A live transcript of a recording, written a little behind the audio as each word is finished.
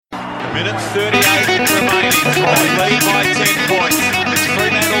Minute 38 remaining. Lead by 10 points. It's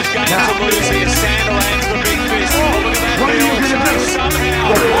Fremantle's game to lose here. Sandilands the big fist. Oh, look at that field chase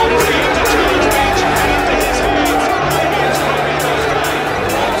somehow. Managed to get the change bench into his hands. Maybe it's Fremantle's game.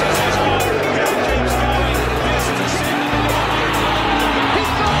 Rogers is on. Hill keeps going. This to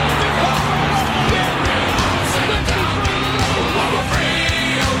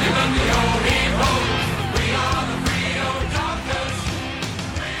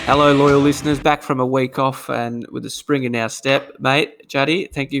Hello, loyal listeners, back from a week off and with a spring in our step. Mate, Juddy,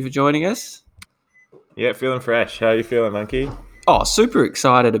 thank you for joining us. Yeah, feeling fresh. How are you feeling, Monkey? Oh, super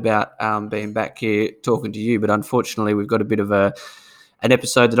excited about being back here talking to you, but unfortunately we've got a bit of an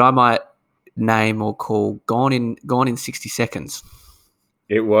episode that I might name or call Gone in 60 Seconds.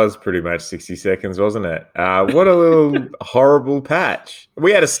 It was pretty much 60 seconds, wasn't it? What a little horrible patch.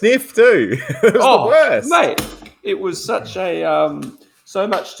 We had a sniff too. It was the worst. Mate, it was such a... so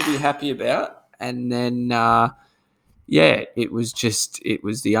much to be happy about, and then it was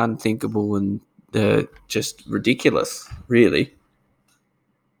the unthinkable and the just ridiculous, really.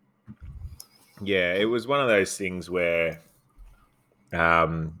 Yeah, it was one of those things where,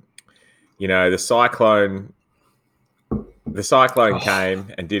 the cyclone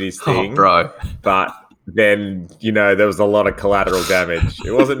came and did his thing, bro. But then there was a lot of collateral damage.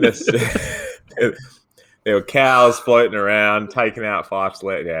 It wasn't necessarily. There were cows floating around, taking out 5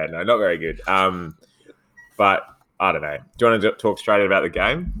 sleds. Yeah, no, not very good. But I don't know. Do you want to talk straight about the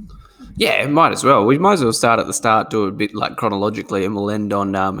game? Yeah, might as well. We might as well start at the start, do it a bit like chronologically, and we'll end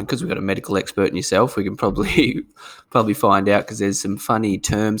on because we've got a medical expert in yourself. We can probably find out because there's some funny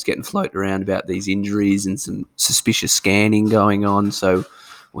terms getting floated around about these injuries and some suspicious scanning going on. So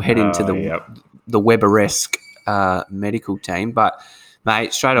we'll head into the Weber-esque medical team. But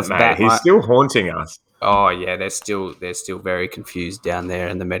mate, straight off the bat, he's still haunting us. Oh yeah, they're still very confused down there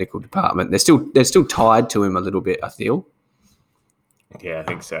in the medical department. They're still tied to him a little bit, I feel. Yeah, I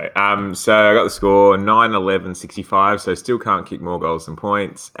think so. So I got the score 9-11-65, so still can't kick more goals than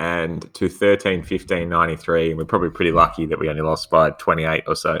points, and to 13-15-93, and we're probably pretty lucky that we only lost by 28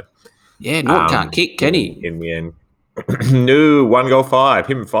 or so. Yeah, Norton can't kick, can he? In the end. No, 1 goal 5.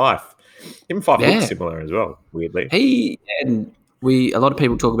 Him and Fife look similar as well, weirdly. A lot of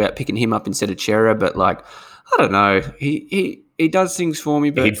people talk about picking him up instead of Chera, but I don't know. He does things for me,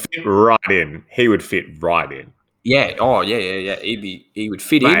 but he'd fit right in. He would fit right in. Yeah. Oh, yeah. He would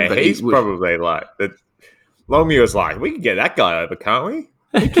fit in, but he's probably like that. Longmuir was like, we can get that guy over, can't we?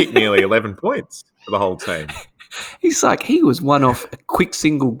 He kicked nearly 11 points for the whole team. He's like, he was one off a quick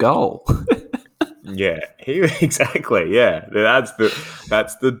single goal. Yeah, exactly. Yeah, that's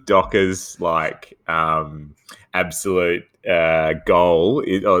the Dockers absolute goal.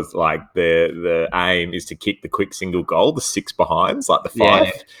 It was like the aim is to kick the quick single goal, the 6 behinds, like the 5.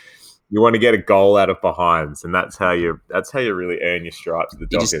 Yeah. You want to get a goal out of behinds, and that's how you really earn your stripes with the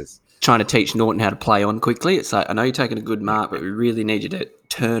Dockers. Just trying to teach Norton how to play on quickly. It's like, I know you're taking a good mark, but we really need you to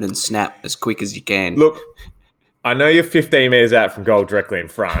turn and snap as quick as you can. Look, I know you're 15 metres out from goal directly in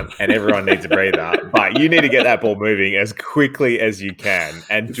front and everyone needs a breather, but you need to get that ball moving as quickly as you can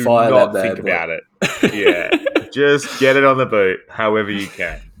and do not think about it. Yeah, just get it on the boot however you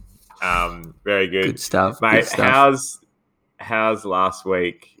can. Very good. Good stuff. Mate, good stuff. How's last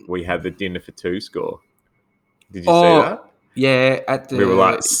week we had the dinner for 2 score? Did you see that? Yeah. We were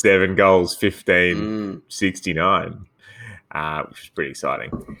like 7 goals, 15, 69, which was pretty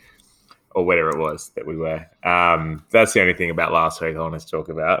exciting. Or whatever it was that we were. That's the only thing about last week I want to talk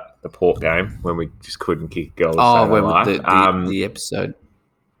about, the Port game, when we just couldn't kick goals. The episode.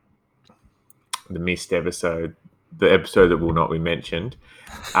 The missed episode. The episode that will not be mentioned.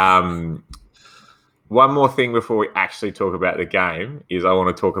 One more thing before we actually talk about the game is I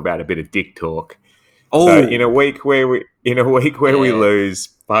want to talk about a bit of dick talk. Oh. So in a week where we lose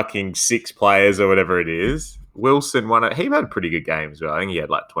fucking 6 players or whatever it is, Wilson he had a pretty good game as well. I think he had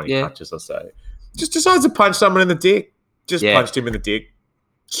like 20 punches or so. Just decides to punch someone in the dick. Punched him in the dick.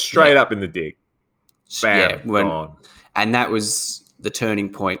 Straight up in the dick. Bam. Gone. And that was the turning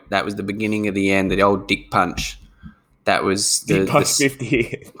point. That was the beginning of the end, the old dick punch. That was the... Dick punch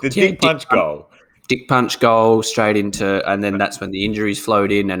 50. The dick punch goal. Dick punch goal straight into... And then that's when the injuries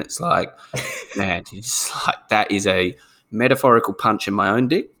flowed in and it's like, man, it's like that is a metaphorical punch in my own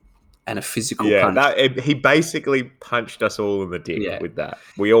dick. And a physical punch. He basically punched us all in the dick with that.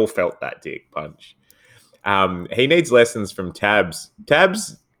 We all felt that dick punch. He needs lessons from Tabs.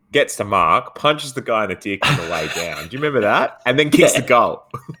 Tabs gets to mark, punches the guy in the dick on the way down. Do you remember that? And then kicks the goal.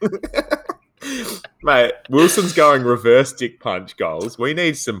 Mate, Wilson's going reverse dick punch goals. We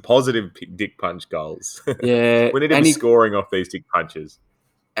need some positive dick punch goals. Yeah. We need to be scoring off these dick punches.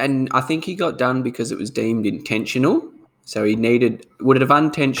 and I think he got done because it was deemed intentional. So he needed. Would it have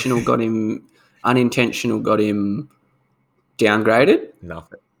unintentional got him downgraded?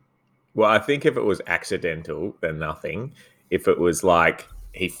 Nothing. Well, I think if it was accidental, then nothing. If it was like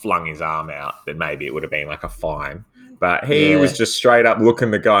he flung his arm out, then maybe it would have been like a fine. But he was just straight up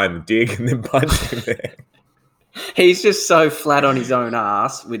looking the guy in the dig and then punched him there. He's just so flat on his own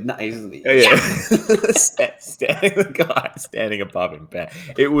ass with standing above him.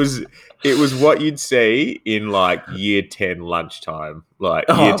 It was what you'd see in like year 10 lunchtime, like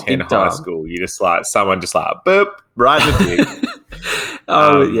year 10 high school. You just like someone just like boop right in the dig.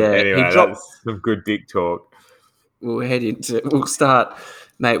 Anyway, that's some good dick talk. We'll start,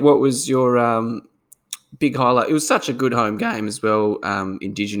 mate. What was your big highlight? It was such a good home game as well.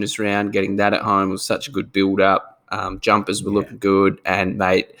 Indigenous round, getting that at home was such a good build up. Jumpers were looking good, and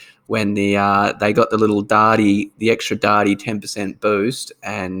mate, when they got the little Darty, the extra Darty 10% boost,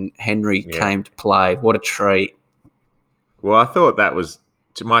 and Henry came to play. What a treat! Well, I thought that was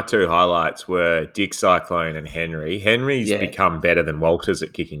my two highlights were Dick Cyclone and Henry. Henry's become better than Walters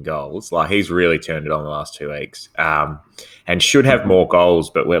at kicking goals. Like he's really turned it on the last 2 weeks, and should have more goals.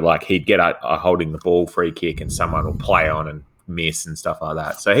 But we're like he'd get a holding the ball free kick, and someone will play on and miss and stuff like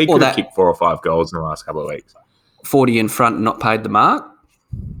that. So he could have kicked 4 or 5 goals in the last couple of weeks. 40 in front and not paid the mark.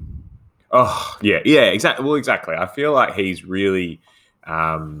 Oh yeah, exactly. Well, exactly. I feel like he's really,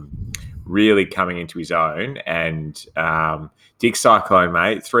 really coming into his own. And Dick Cyclone,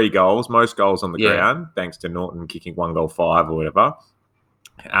 mate, 3 goals, most goals on the ground, thanks to Norton kicking 1 goal 5 or whatever.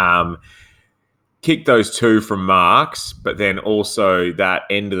 Kicked those 2 from marks, but then also that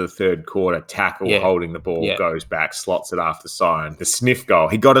end of the third quarter tackle holding the ball goes back, slots it after sign. The sniff goal.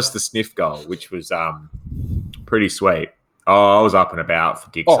 He got us the sniff goal, which was pretty sweet. Oh, I was up and about for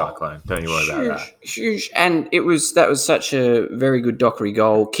Dick Cyclone. Don't you worry about that. Huge. And that was such a very good Dockery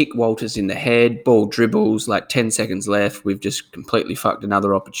goal. Kick Walters in the head, ball dribbles, like 10 seconds left. We've just completely fucked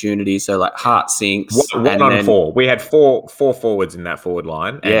another opportunity. So, like, heart sinks. One on 4. We had four forwards in that forward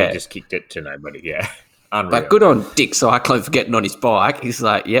line, and he just kicked it to nobody. Yeah. Unreal. But good on Dick Cyclone for getting on his bike. He's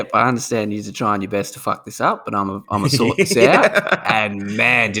like, yep, I understand you're trying your best to fuck this up, but I'm going to sort this out. And,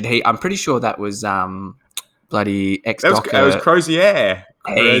 man, I'm pretty sure that was bloody ex-Docker. That was Crozier.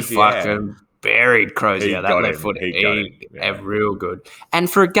 He fucking buried Crozier. That left foot. Real good. And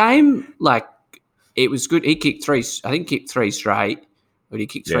for a game, like, it was good. He kicked 3. I think kicked 3 straight. Or did he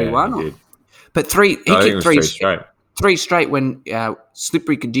kick 3-1? Did. But 3. He kicked 3 straight. 3 straight when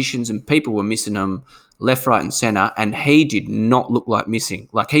slippery conditions and people were missing him left, right, and centre, and he did not look like missing.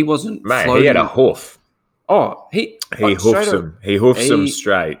 Like he wasn't. Mate, floating. He had a hoof. Oh, he hoofs him. He hoofs him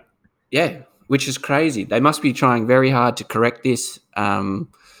straight. Yeah, which is crazy. They must be trying very hard to correct this.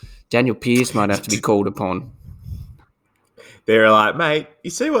 Daniel Pearce might have to be called upon. They're like, mate,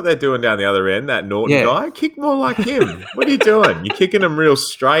 you see what they're doing down the other end, that Norton guy? Kick more like him. What are you doing? You're kicking them real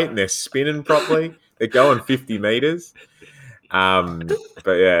straight and they're spinning properly. They're going 50 metres. But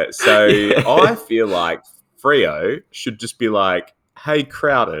yeah, so I feel like Freo should just be like, hey,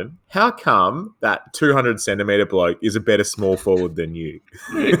 Crowden, how come that 200 centimetre bloke is a better small forward than you?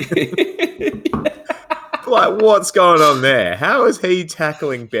 Like, what's going on there? How is he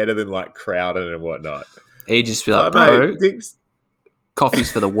tackling better than like Crowden and whatnot? He just feel like, bro,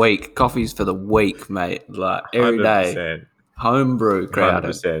 coffee's for the week. Coffee's for the week, mate. Like every 100%. Day. Homebrew Crowden.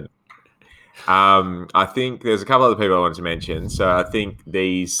 100%. I think there's a couple other people I wanted to mention. So I think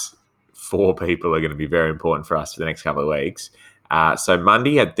these 4 people are going to be very important for us for the next couple of weeks. So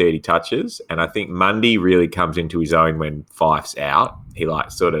Mundy had 30 touches, and I think Mundy really comes into his own when Fife's out. He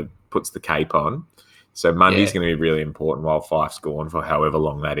like sort of puts the cape on. So Mundy's going to be really important while Fife's gone for however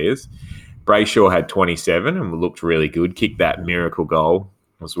long that is. Brayshaw had 27 and looked really good. Kicked that miracle goal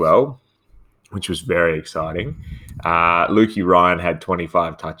as well, which was very exciting. Lukey Ryan had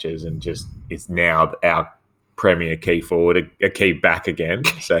 25 touches and just is now our premier key forward, a key back again.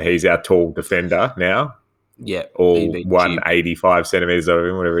 So he's our tall defender now. Yeah. All 185 centimetres over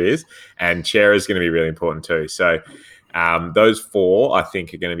him, whatever it is. And Chera's going to be really important too. So those 4, I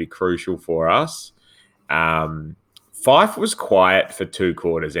think, are going to be crucial for us. Fife was quiet for 2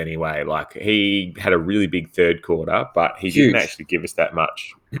 quarters anyway. Like, he had a really big third quarter, but he didn't actually give us that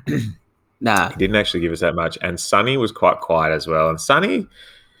much. Nah. He didn't actually give us that much. And Sonny was quite quiet as well. And Sonny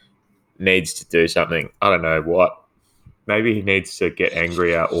needs to do something. I don't know what. Maybe he needs to get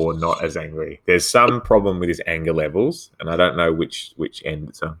angrier or not as angry. There's some problem with his anger levels, and I don't know which end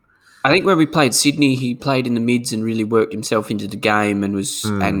it's on. I think when we played Sydney, he played in the mids and really worked himself into the game and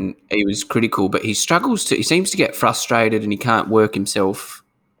he was critical, but he seems to get frustrated and he can't work himself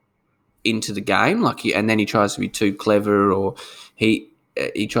into the game. And then he tries to be too clever, or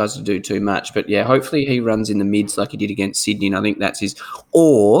he tries to do too much. But yeah, hopefully he runs in the mids like he did against Sydney, and I think that's his.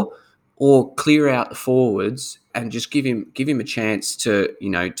 Or clear out the forwards and just give him a chance to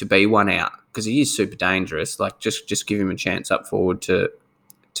to be one out, because he is super dangerous. Like just give him a chance up forward to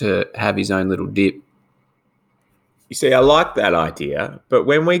have his own little dip. You see, I like that idea, but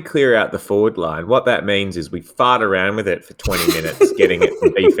when we clear out the forward line, what that means is we fart around with it for 20 minutes, getting it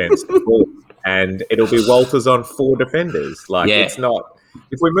from defence to forward, and it'll be Walters on 4 defenders. It's not.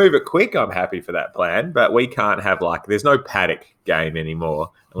 If we move it quick, I'm happy for that plan, but we can't have there's no paddock game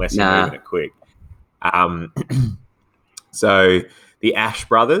anymore unless you're moving it quick. So the Ash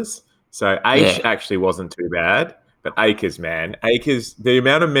brothers. So Aish actually wasn't too bad. But Akers, man. Akers, the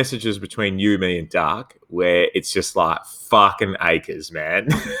amount of messages between you, me, and Dark where it's just like, fucking Akers, man.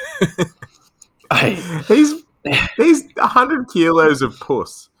 He's 100 kilos of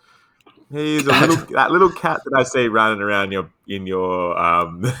puss. He's that little cat that I see running around in your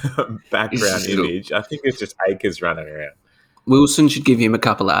background image. I think it's just Akers running around. Wilson should give him a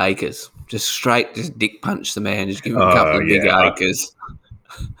couple of acres. Just dick punch the man. Just give him a couple of big acres.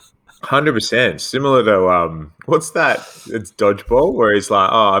 100%. Similar to what's that? It's Dodgeball, where he's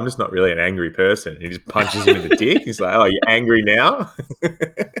like, "Oh, I'm just not really an angry person." He just punches him in the dick. He's like, "Oh, you're angry now?"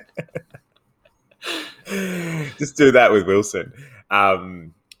 Just do that with Wilson.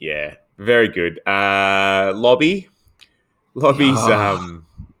 Yeah, very good. Lobby had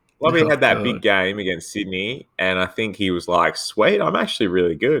that big game against Sydney, and I think he was like, "Sweet, I'm actually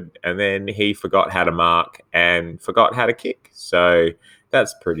really good." And then he forgot how to mark and forgot how to kick. So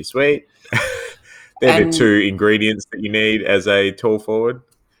that's pretty sweet. They're the 2 ingredients that you need as a tall forward.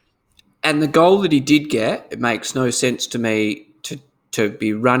 And the goal that he did get, it makes no sense to me to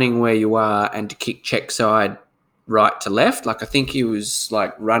be running where you are and to kick check side right to left. I think he was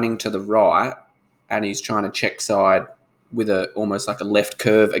running to the right and he's trying to check side with almost like a left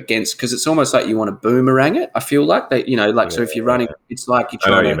curve against, because it's almost like you want to boomerang it. I feel like that, so if you're running, it's like you're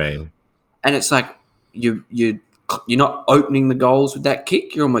trying I know what you mean. And it's like you're not opening the goals with that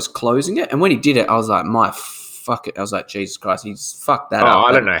kick. You're almost closing it. And when he did it, I was like, I was like, Jesus Christ, he's fucked that up.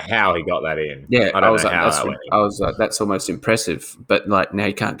 I don't know how he got that in. Yeah, I was like, that's almost impressive. But now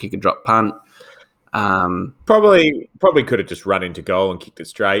he can't kick a drop punt. Probably could have just run into goal and kicked it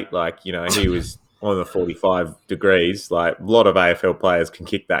straight. He was on the 45 degrees. A lot of AFL players can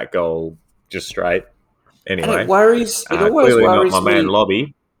kick that goal just straight. Anyway, and it always clearly worries not my me. man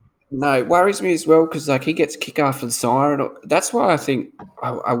Lobby. No, it worries me as well because he gets a kick after the siren. That's why I think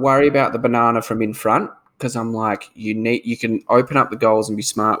I worry about the banana from in front, because I'm like, you can open up the goals and be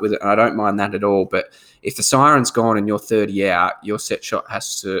smart with it, and I don't mind that at all. But if the siren's gone and you're 30 out, your set shot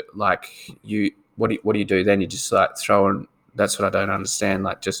has to what do you do then? You just throw in. That's what I don't understand.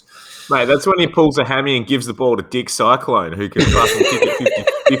 Mate, that's when he pulls a hammy and gives the ball to Dick Cyclone, who can fucking kick it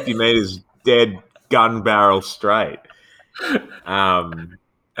 50 metres dead gun barrel straight.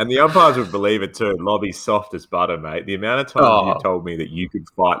 And the umpires would believe it too. Lobby's soft as butter, mate. The amount of times you told me that you could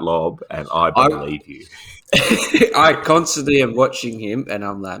fight Lob, and I believe you. I constantly am watching him, and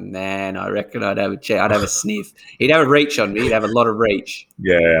I'm like, man, I reckon I'd have a chat. I'd have a sniff. He'd have a reach on me. He'd have a lot of reach.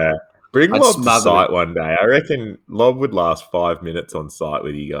 Yeah. Bring Lob to site one day. I reckon Lob would last 5 minutes on site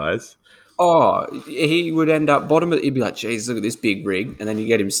with you guys. Oh, he would end up bottom. He'd be like, "Geez, look at this big rig," and then you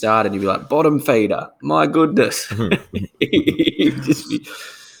get him started, and you'd be like, "Bottom feeder, my goodness." He'd just be.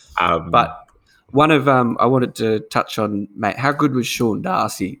 But one of I wanted to touch on, mate. How good was Sean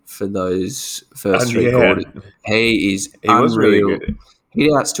Darcy for those first 3 quarters? He unreal. Was really good. He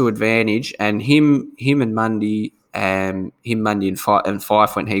outs to advantage, and him and Mundy and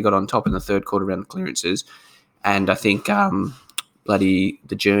Fife when he got on top in the third quarter around the clearances, and I think bloody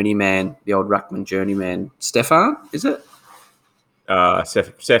the journeyman, the old ruckman journeyman, Stefan, is it?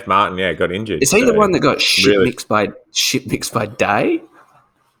 Seth Martin, got injured. Is he the one that got shit mixed by Day?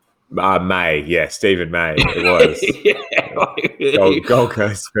 May, Stephen May, it was. Gold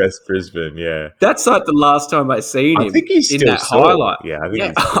Coast versus Brisbane, yeah. That's like the last time I seen him. I think he's still in that highlight. Yeah, I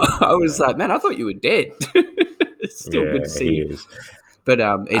think I was like, man, I thought you were dead. It's still good to see you. But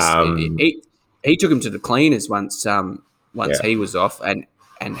he took him to the cleaners once he was off, and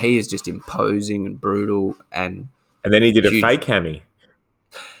he is just imposing and brutal, and then he did a fake hammy.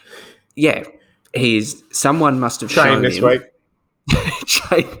 Yeah, someone must have shown this him. Week.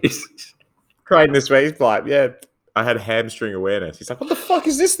 Trained this week. He's like, I had hamstring awareness. He's like, what the fuck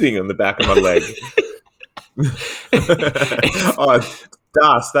is this thing on the back of my leg? Oh,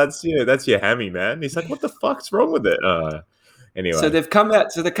 Das, that's your hammy, man. He's like, what the fuck's wrong with it? Anyway, So they've come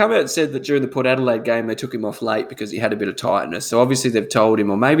out. So they come out and said that during the Port Adelaide game they took him off late because he had a bit of tightness. So obviously they've told him,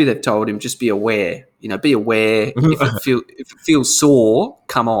 or maybe they've told him, just be aware. Be aware if it feels sore,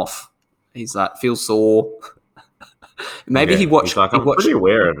 come off. He's like, feel sore. Maybe he watched. He's like, he I'm watched, pretty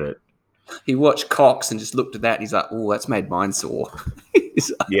aware of it. He watched Cox and just looked at that and he's like, oh, that's made mine sore. He's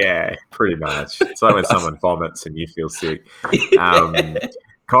like, Yeah, pretty much. It's like when someone vomits and you feel sick.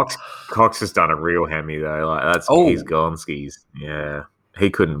 Cox has done a real hammy though. Like he's gone skis. Yeah, he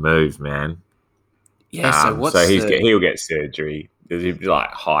couldn't move, man. Yeah. He'll get surgery. There's like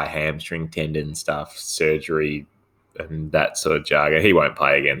high hamstring tendon stuff, surgery, and that sort of jargon. He won't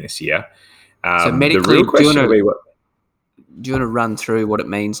play again this year. So medically, the real question will be do you want to run through what it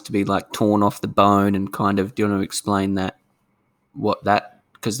means to be like torn off the bone and kind of, do you want to explain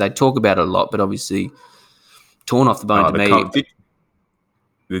because they talk about it a lot, but obviously torn off the bone to me.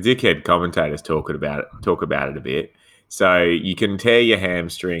 The dickhead commentators talk about it a bit. So you can tear your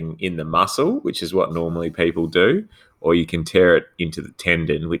hamstring in the muscle, which is what normally people do, or you can tear it into the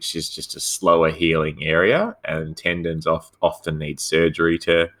tendon, which is just a slower healing area, and tendons often need surgery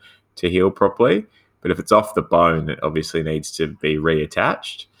to heal properly. But if it's off the bone, it obviously needs to be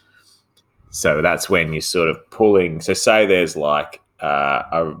reattached. So that's when you're sort of pulling. So say there's like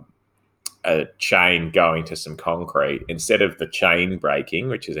a chain going to some concrete. Instead of the chain breaking,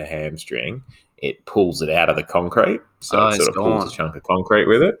 which is a hamstring, it pulls it out of the concrete. So it sort of pulls a chunk of concrete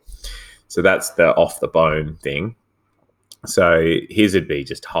with it. So that's the off the bone thing. So his would be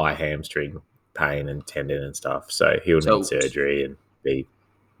just high hamstring pain and tendon and stuff. So he'll need surgery and be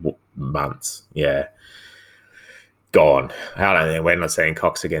months. Yeah. Gone. I don't know. We're not seeing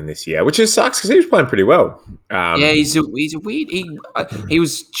Cox again this year, which just sucks because he was playing pretty well. He's a weird. He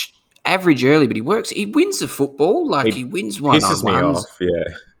was average early, but he wins the football. Like he wins one on ones. Yeah.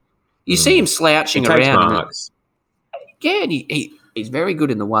 You see him slouching he takes around. Marks. And he's very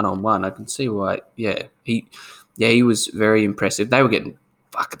good in the 1-on-1. I can see why. Yeah. He was very impressive. They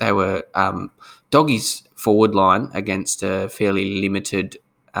were Doggy's forward line against a fairly limited.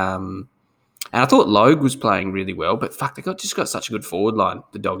 And I thought Logue was playing really well, but they just got such a good forward line,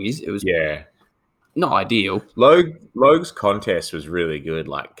 the Doggies. It was not ideal. Logue's contest was really good.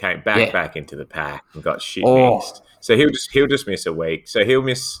 Like came back into the pack and got shit missed. So he'll just miss a week. So he'll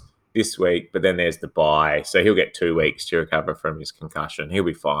miss this week, but then there's the bye. So he'll get 2 weeks to recover from his concussion. He'll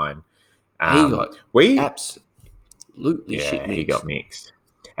be fine. He got absolutely shit mixed. He got mixed.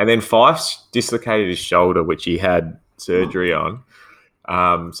 And then Fife's dislocated his shoulder, which he had surgery on. So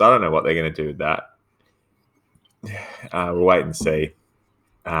I don't know what they're going to do with that. We'll wait and see.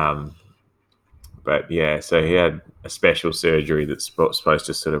 But yeah, so he had a special surgery that's supposed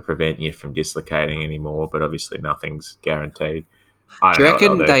to sort of prevent you from dislocating anymore, but obviously nothing's guaranteed. Do you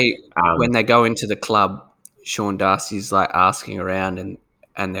reckon when they go into the club, Sean Darcy's like asking around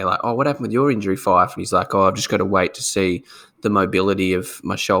and they're like, oh, what happened with your injury, Fife? And he's like, oh, I've just got to wait to see the mobility of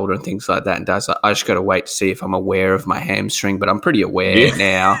my shoulder and things like that. And Darcy's like, I just got to wait to see if I'm aware of my hamstring, but I'm pretty aware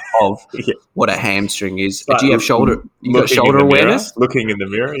now of what a hamstring is. Do you have shoulder? You got shoulder awareness? Looking in the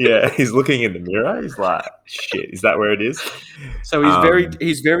mirror, yeah. He's looking in the mirror. He's like, shit, is that where it is? So he's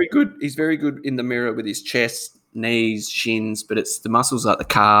very good. He's very good in the mirror with his chest, knees, shins, but it's the muscles like the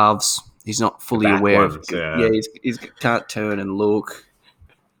calves. He's not fully aware of. Yeah, he can't turn and look.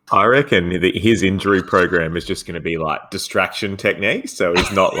 I reckon his injury program is just going to be like distraction techniques. So he's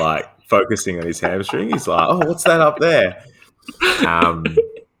not like focusing on his hamstring. He's like, oh, what's that up there?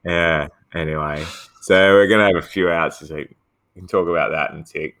 Yeah. Anyway, so we're going to have a few outs this week. We can talk about that in a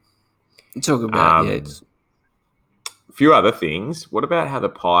tick. Talk about a few other things. What about how the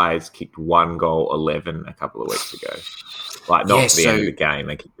Pies kicked 1 goal 11 a couple of weeks ago? Like not for the end of the game.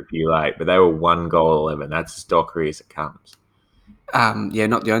 They kicked a few late, but they were 1 goal 11. That's as dockery as it comes.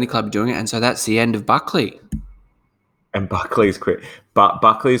 Not the only club doing it, and so that's the end of Buckley. And Buckley's quit. But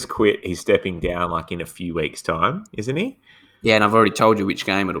Buckley's quit. He's stepping down like in a few weeks' time, isn't he? Yeah, and I've already told you which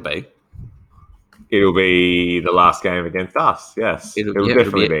game it'll be. It'll be the last game against us. Yes, it'll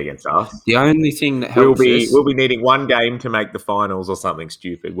definitely be against us. The only thing that helps we'll be needing one game to make the finals or something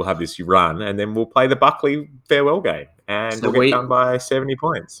stupid. We'll have this run, and then we'll play the Buckley farewell game, and we'll get done by 70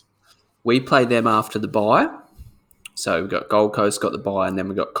 points. We play them after the bye. So we've got Gold Coast got the bye, and then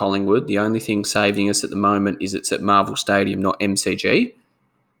we've got Collingwood. The only thing saving us at the moment is it's at Marvel Stadium, not MCG.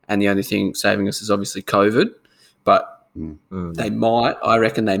 And the only thing saving us is obviously COVID. But I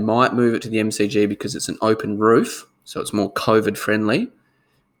reckon they might move it to the MCG because it's an open roof, so it's more COVID friendly.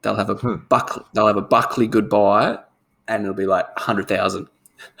 They'll have a Buckley goodbye, and it'll be like 100,000.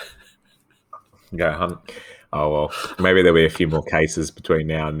 Go 100. Oh, well, maybe there'll be a few more cases between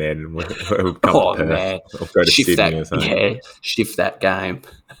now and then. And we'll come Oh, to Perth man. or go to Shift Sydney that, or something. yeah, shift that game.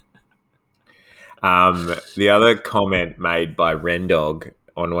 The other comment made by Rendog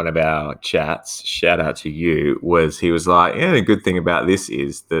on one of our chats, shout out to you, was he was like, yeah, the good thing about this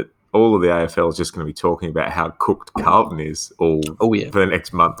is that all of the AFL is just going to be talking about how cooked Carlton is all Oh, yeah. for the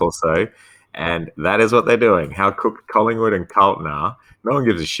next month or so. And that is what they're doing. How cooked Collingwood and Carlton are. No one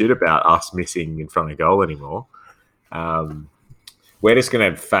gives a shit about us missing in front of goal anymore. We're just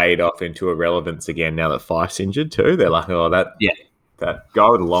going to fade off into irrelevance again now that Fife's injured too. They're like, oh, that guy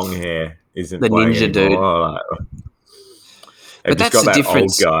with long hair isn't The playing ninja anymore. Like, they've But just that's got the that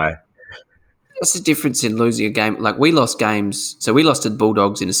difference. old guy. That's the difference in losing a game. Like, we lost games. So we lost to the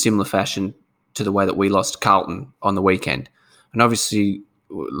Bulldogs in a similar fashion to the way that we lost Carlton on the weekend. And obviously,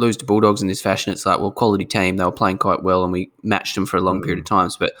 lose to Bulldogs in this fashion, it's like, well, quality team. They were playing quite well and we matched them for a long period of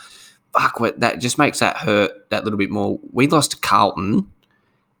times. But fuck, that just makes that hurt that little bit more. We lost to Carlton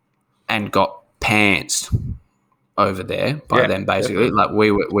and got pantsed over there by them, basically.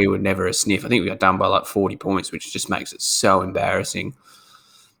 Definitely. Like, we were never a sniff. I think we got done by like 40 points, which just makes it so embarrassing.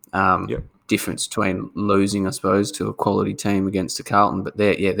 Difference between losing, I suppose, to a quality team against a Carlton, but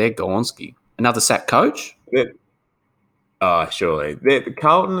they're Gonski. Another sack coach? Surely.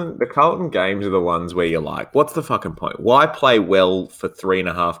 The Carlton games are the ones where you're like, what's the fucking point? Why play well for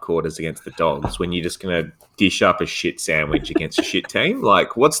 3.5 quarters against the Dogs when you're just going to dish up a shit sandwich against a shit team?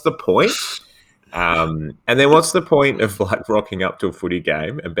 Like, what's the point? And then what's the point of like rocking up to a footy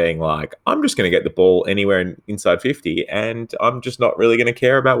game and being like, I'm just going to get the ball anywhere inside 50 and I'm just not really going to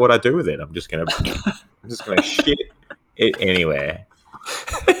care about what I do with it. I'm just going to shit it anywhere.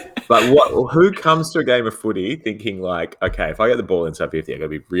 Like, who comes to a game of footy thinking like, okay, if I get the ball inside 50, I've got to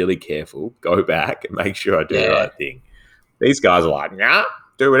be really careful, go back and make sure I do the right thing. These guys are like, nah,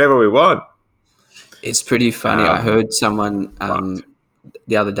 do whatever we want. It's pretty funny. I heard someone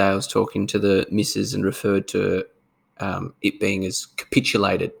the other day, I was talking to the missus and referred to it being as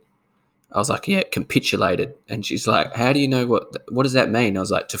capitulated. I was like, yeah, capitulated. And she's like, how do you know what does that mean? I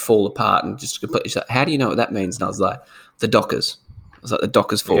was like, to fall apart and just completely. She's like, how do you know what that means? And I was like, the Dockers. I was like, the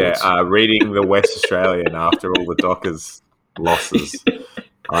Dockers forwards. Yeah, reading the West Australian after all the Dockers losses.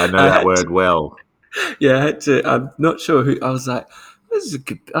 I know that word well. Yeah, I had to. I'm not sure who. I was like,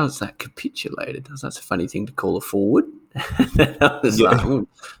 capitulated. I was like, that's a funny thing to call a forward. I was like,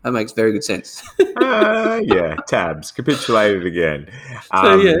 that makes very good sense. Yeah, tabs. Capitulated again.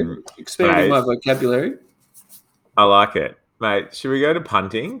 Expanding my vocabulary. I like it. Mate, should we go to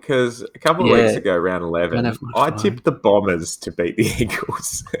punting? Because a couple of weeks ago, round 11, I tipped the Bombers to beat the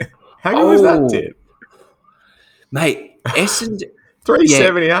Eagles. How good was that tip? Mate, Essendon...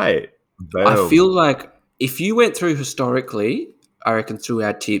 378. Yeah, I feel like if you went through historically, I reckon through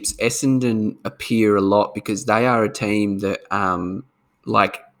our tips, Essendon appear a lot because they are a team that, they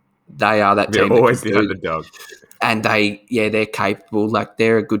are that team. They're always the underdog. And they're capable. Like,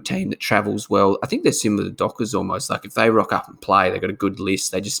 they're a good team that travels well. I think they're similar to Dockers almost. Like, if they rock up and play, they've got a good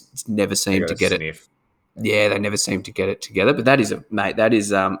list. They just never seem to get it. Yeah, they never seem to get it together. But that is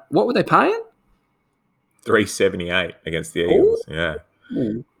what were they paying? 378 against the Eagles. Ooh. Yeah.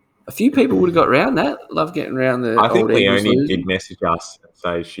 Ooh. A few people would have got around that. Love getting around the. I think old Eagles Leonie losing. did message us and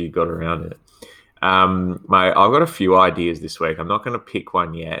say she got around it. Mate, I've got a few ideas this week. I'm not going to pick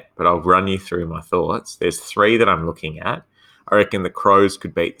one yet, but I'll run you through my thoughts. There's 3 that I'm looking at. I reckon the Crows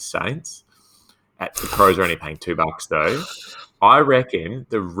could beat the Saints. The Crows are only paying $2 though. I reckon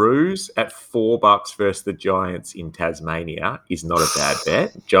the Roos at $4 versus the Giants in Tasmania is not a bad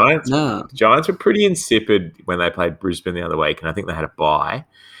bet. Giants were pretty insipid when they played Brisbane the other week, and I think they had a bye.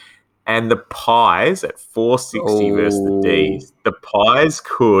 And the Pies at $4.60 versus the D's. The Pies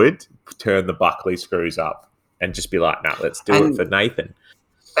could turn the Buckley screws up and just be like, nah, let's do it for Nathan.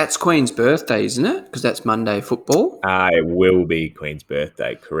 That's Queen's birthday, isn't it? Because that's Monday football. It will be Queen's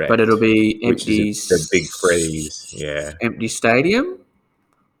birthday, correct. But it'll be empty. The big freeze, yeah. Empty stadium?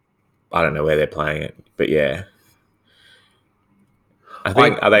 I don't know where they're playing it, but yeah.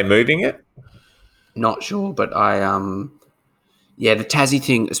 Are they moving it? Not sure, but the Tassie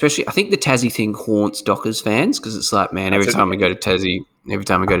thing, especially, I think the Tassie thing haunts Dockers fans because it's like, man, every time we go to Tassie,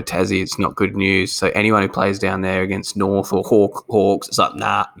 it's not good news. So anyone who plays down there against North or Hawks, it's like,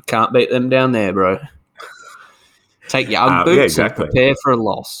 nah, you can't beat them down there, bro. Take your Ugg boots and prepare for a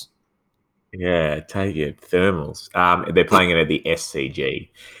loss. Yeah, take your thermals. They're playing it at the SCG.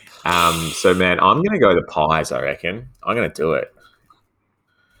 So, man, I'm going to go the Pies, I reckon. I'm going to do it.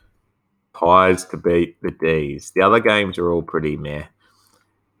 Pies to beat the D's. The other games are all pretty meh.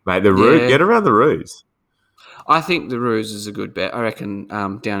 Mate, get around the Roos. I think the Roos is a good bet. I reckon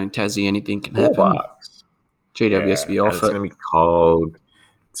down in Tassie anything can happen. GWS be and off it's it. going to be cold.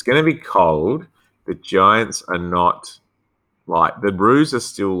 It's going to be cold. The Giants are not like the Roos are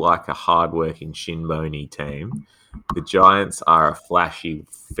still like a hardworking shin bony team. The Giants are a flashy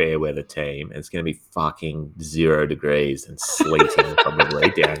fair weather team. It's going to be fucking 0 degrees and sleeting probably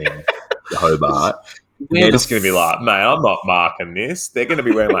down in Hobart. Where They're the just going to be like, mate, I'm not marking this. They're going to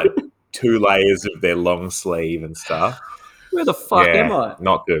be wearing like 2 layers of their long sleeve and stuff. Where the fuck am I?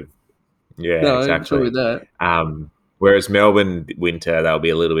 Not good. Yeah, No, exactly. I'm sure with that. Whereas Melbourne winter, they'll be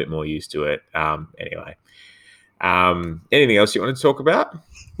a little bit more used to it. Anyway, anything else you want to talk about?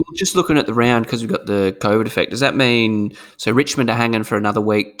 Well, just looking at the round because we've got the COVID effect. Does that mean so Richmond are hanging for another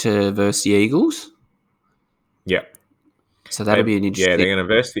week to verse the Eagles? Yeah. So that'll be an interesting. Yeah, they're going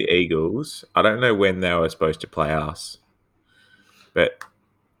to verse the Eagles. I don't know when they were supposed to play us, but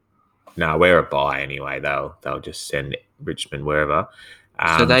no, we're a bye anyway. They'll just send Richmond wherever.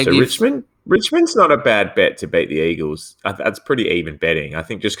 Richmond's not a bad bet to beat the Eagles. That's pretty even betting. I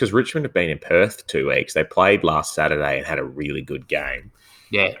think just because Richmond have been in Perth 2 weeks, they played last Saturday and had a really good game.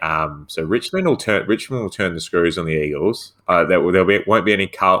 Yeah. So Richmond will turn the screws on the Eagles. Won't be any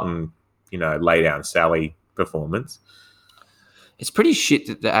Carlton, lay down Sally performance. It's pretty shit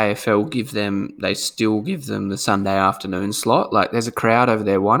that the AFL they still give them the Sunday afternoon slot. Like, there's a crowd over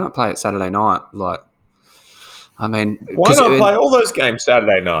there. Why not play it Saturday night? Like, I mean, why not play all those games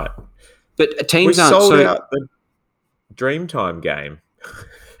Saturday night? But teams we aren't sold out the Dreamtime game.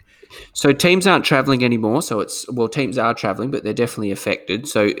 So teams aren't travelling anymore. So teams are travelling, but they're definitely affected.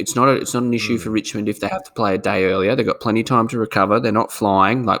 So it's not an issue for Richmond if they have to play a day earlier. They've got plenty of time to recover. They're not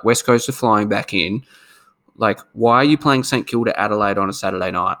flying. Like, West Coast are flying back in. Like, why are you playing St Kilda Adelaide on a Saturday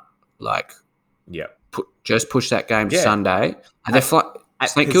night? Like, just push that game to Sunday. And they're at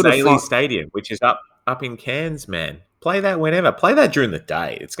St Kilda Stadium, which is up in Cairns, man. Play that whenever. Play that during the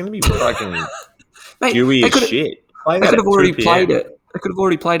day. It's going to be fucking dewy as shit. They could have already played it. They could have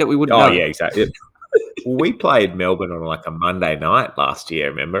already played it. We wouldn't know. Oh, yeah, exactly. We played Melbourne on like a Monday night last year,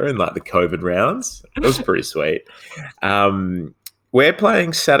 remember? In like the COVID rounds. It was pretty sweet. We're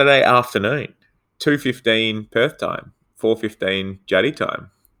playing Saturday afternoon. 2:15 Perth time, 4:15 Jaddy time.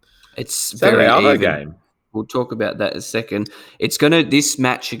 It's Saturday very even. Game. We'll talk about that in a second. It's this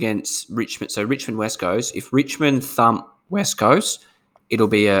match against Richmond. So Richmond West Coast. If Richmond thump West Coast, it'll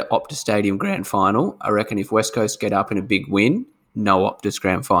be a Optus Stadium grand final. I reckon if West Coast get up in a big win, no Optus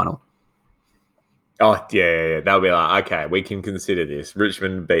grand final. Oh yeah. They'll be like, okay, we can consider this.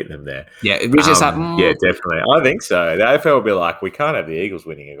 Richmond beat them there. Yeah, Richmond's yeah, definitely. I think so. The AFL will be like, we can't have the Eagles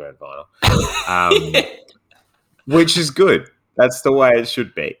winning a grand final, which is good. That's the way it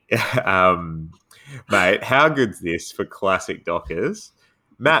should be. Mate, how good's this for classic Dockers?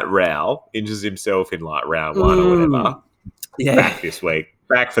 Matt Rowell injures himself in like round 1 or whatever. Yeah. Back this week.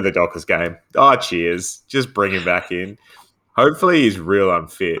 Back for the Dockers game. Oh, cheers. Just bring him back in. Hopefully he's real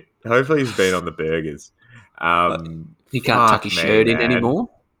unfit. Hopefully he's been on the burgers. He can't tuck his shirt in anymore.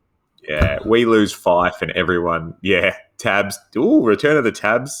 Yeah, we lose Fife and everyone. Yeah, Tabs. Ooh, return of the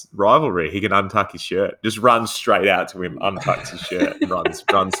Tabs rivalry. He can untuck his shirt. Just runs straight out to him, untucks his shirt, and runs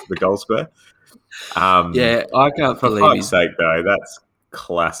to the goal square. Yeah, I can't for believe fuck's sake, though. That's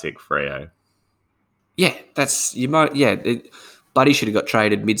classic Freo. Yeah, Buddy should have got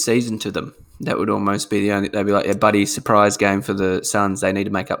traded mid-season to them. That would almost be the only. They'd be like, yeah, Buddy, surprise game for the Suns. They need to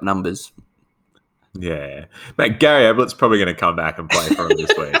make up numbers. Yeah, mate. Gary Ablett's probably going to come back and play for him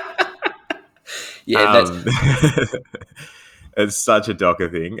this week. Yeah, it's such a Docker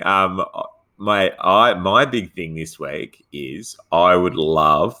thing. My big thing this week is I would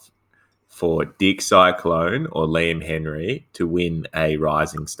love for Dick Cyclone or Liam Henry to win a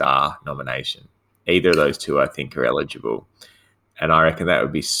Rising Star nomination. Either of those two, I think, are eligible, and I reckon that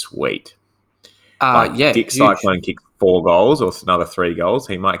would be sweet. Dick Cyclone kicks 4 goals or another 3 goals,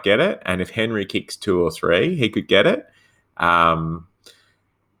 he might get it, and if Henry kicks 2 or 3, he could get it.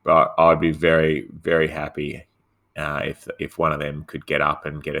 But I'd be very, very happy if one of them could get up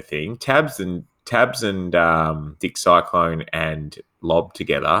and get a thing. Tabs and Dick Cyclone and Lob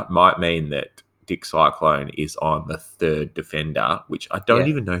together might mean that Dick Cyclone is on the 3rd defender, which I don't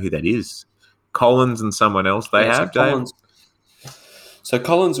even know who that is. Collins and someone else they have. So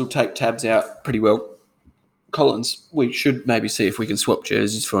Collins will take Tabs out pretty well. Collins, we should maybe see if we can swap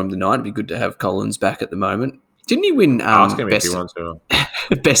jerseys for him tonight. It'd be good to have Collins back at the moment. Didn't he win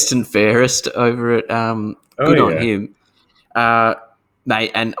best and fairest over at good on him.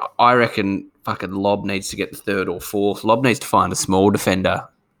 Mate, and I reckon fucking Lob needs to get the 3rd or 4th. Lob needs to find a small defender.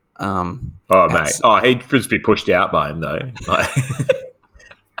 Mate. He'd just be pushed out by him though.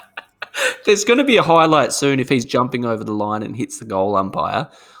 There's going to be a highlight soon if he's jumping over the line and hits the goal umpire.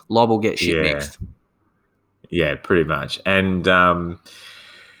 Lob will get shit next. Yeah, pretty much. And he'll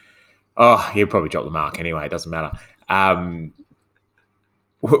probably drop the mark anyway. It doesn't matter.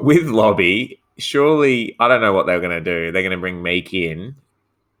 With Lobby, surely I don't know what they're going to do. They're going to bring Meek in.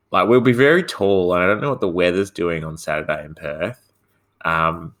 Like, we'll be very tall, and I don't know what the weather's doing on Saturday in Perth.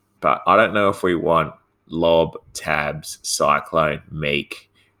 But I don't know if we want Lob, Tabs, Cyclone, Meek,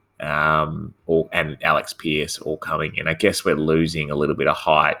 and Alex Pearce all coming in. I guess we're losing a little bit of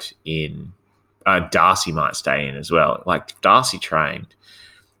height in. Darcy might stay in as well. Like, Darcy trained.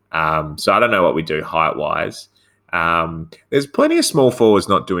 So I don't know what we do height-wise. There's plenty of small forwards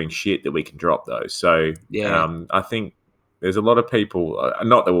not doing shit that we can drop, though. So I think there's a lot of people,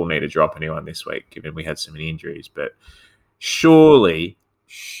 not that we'll need to drop anyone this week, given we had so many injuries, but surely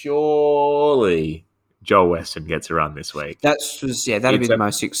Joel Weston gets a run this week. That'd be the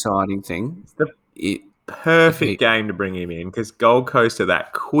most exciting thing. It's the perfect game to bring him in because Gold Coast are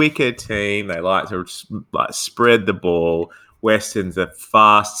that quicker team. They like to spread the ball. Weston's a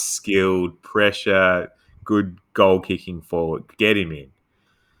fast, skilled, pressure, good goal-kicking forward. Get him in.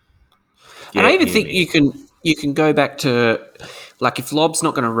 And I even think you can go back to, like, if Lob's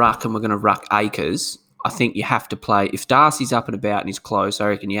not going to ruck and we're going to ruck Akers, I think you have to play. If Darcy's up and about and he's close, I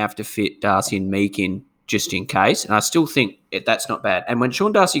reckon you have to fit Darcy and Meek in just in case. And I still think that's not bad. And when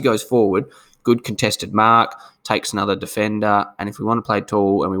Sean Darcy goes forward, good contested mark, takes another defender. And if we want to play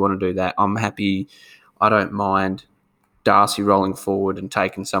tall and we want to do that, I'm happy. I don't mind Darcy rolling forward and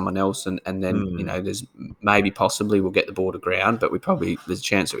taking someone else. And then, there's possibly we'll get the ball to ground, but there's a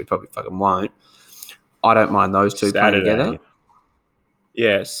chance that we probably fucking won't. I don't mind those two playing together.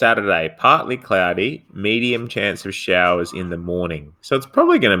 Yeah, Saturday, partly cloudy, medium chance of showers in the morning. So it's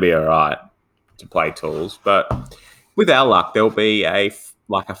probably going to be all right to play tools. But with our luck, there'll be a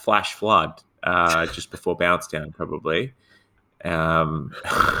flash flood just before bounce down, probably.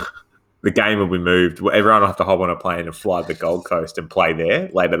 The game will be moved. Everyone will have to hop on a plane and fly to the Gold Coast and play there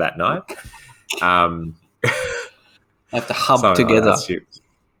later that night. Have to hub together.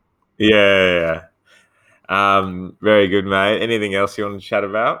 Yeah. Very good, mate. Anything else you want to chat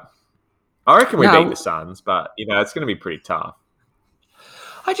about? I reckon we beat the Suns, but it's going to be pretty tough.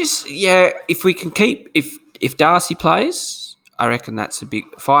 If we can if Darcy plays, I reckon that's a big.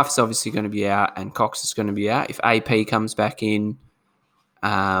 Fife's obviously going to be out, and Cox is going to be out. If AP comes back in,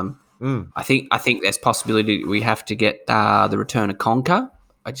 I think there's possibility we have to get the return of Conker.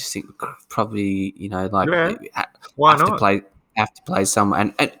 I just think probably why not? Have to play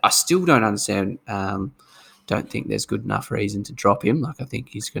someone, and I still don't understand. Don't think there's good enough reason to drop him. Like, I think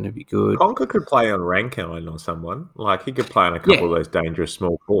he's going to be good. Conker could play on Rankine or someone. Like, he could play on a couple of those dangerous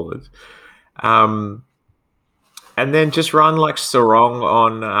small forwards. And then just run like Sarong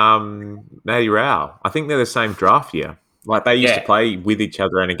on Matty Rao. I think they're the same draft year. Like, they used to play with each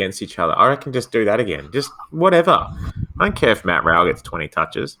other and against each other. I reckon just do that again. Just whatever. I don't care if Matt Rao gets 20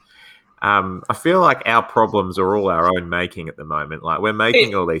 touches. I feel like our problems are all our own making at the moment. Like, we're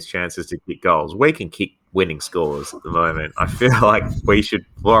making all these chances to kick goals. We can kick winning scores at the moment. I feel like we should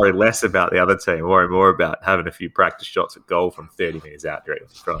worry less about the other team, worry more about having a few practice shots at goal from 30 metres out directly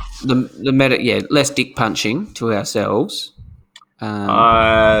from less dick punching to ourselves.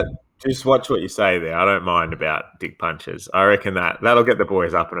 Just watch what you say there. I don't mind about dick punches. I reckon that'll get the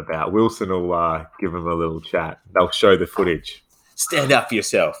boys up and about. Wilson will give them a little chat. They'll show the footage. Stand up for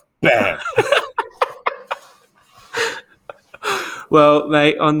yourself. Bam. Well,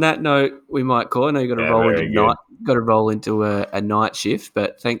 mate, on that note, we might call. I know you've got to roll into a night shift,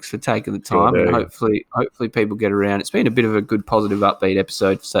 but thanks for taking the time. And hopefully people get around. It's been a bit of a good, positive, upbeat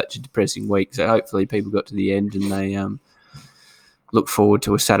episode for such a depressing week. So hopefully people got to the end and they look forward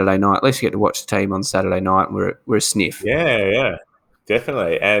to a Saturday night. At least you get to watch the team on Saturday night. And we're a sniff. Yeah,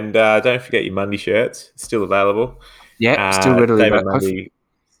 definitely. And don't forget your Monday shirts. It's still available. Yeah, still readily available.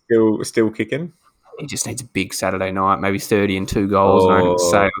 Still kicking. He just needs a big Saturday night, maybe 30 and 2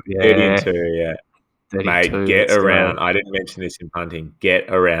 goals. 30 and 2, yeah. 32, mate, get around. I didn't mention this in punting. Get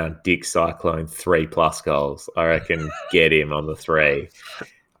around Dick Cyclone 3+ goals. I reckon get him on the 3.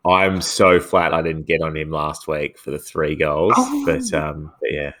 I'm so flat I didn't get on him last week for the 3 goals. But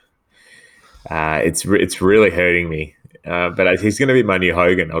yeah. It's really hurting me. But he's going to be my new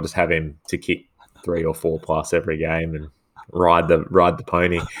Hogan. I'll just have him to kick 3 or 4+ every game and ride the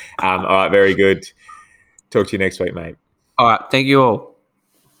pony. All right, very good. Talk to you next week, mate. All right, thank you all.